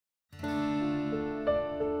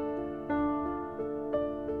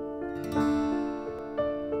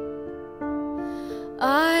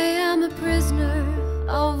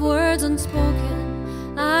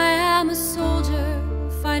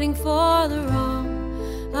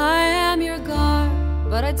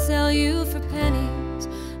thought I'd sell you for pennies.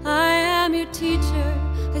 I am your teacher,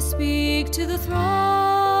 I speak to the throng.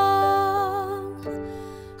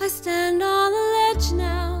 I stand on the ledge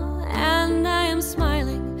now, and I am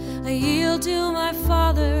smiling. I yield to my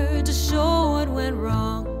father to show what went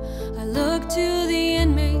wrong. I look to the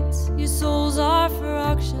inmates, your souls are for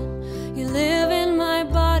auction. You live in my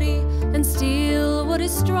body and steal what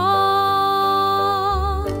is strong.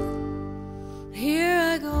 Here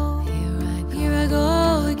I go, here I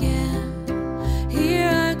go again. Here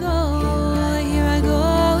I go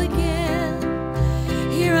again.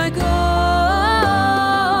 Here I go.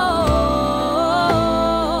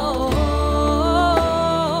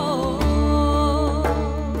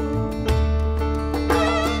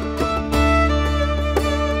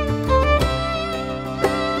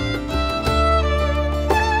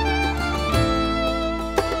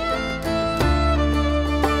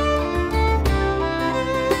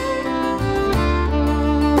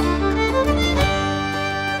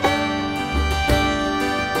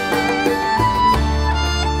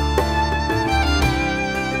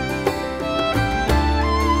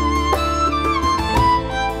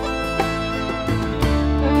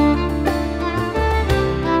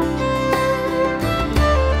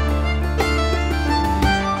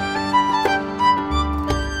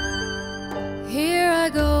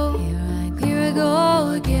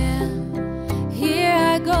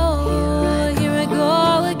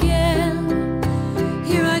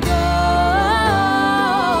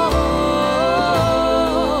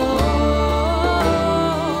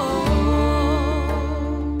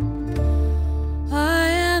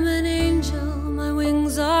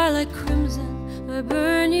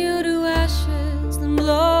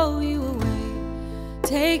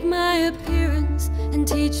 Take my appearance and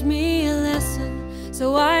teach me a lesson,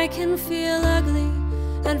 so I can feel ugly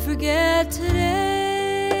and forget today.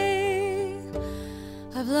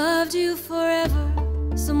 I've loved you forever,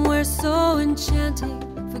 somewhere so enchanting.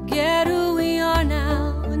 Forget who we are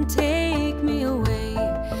now and take me away.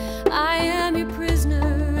 I am your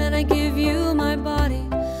prisoner and I give you my body.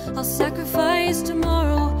 I'll sacrifice tomorrow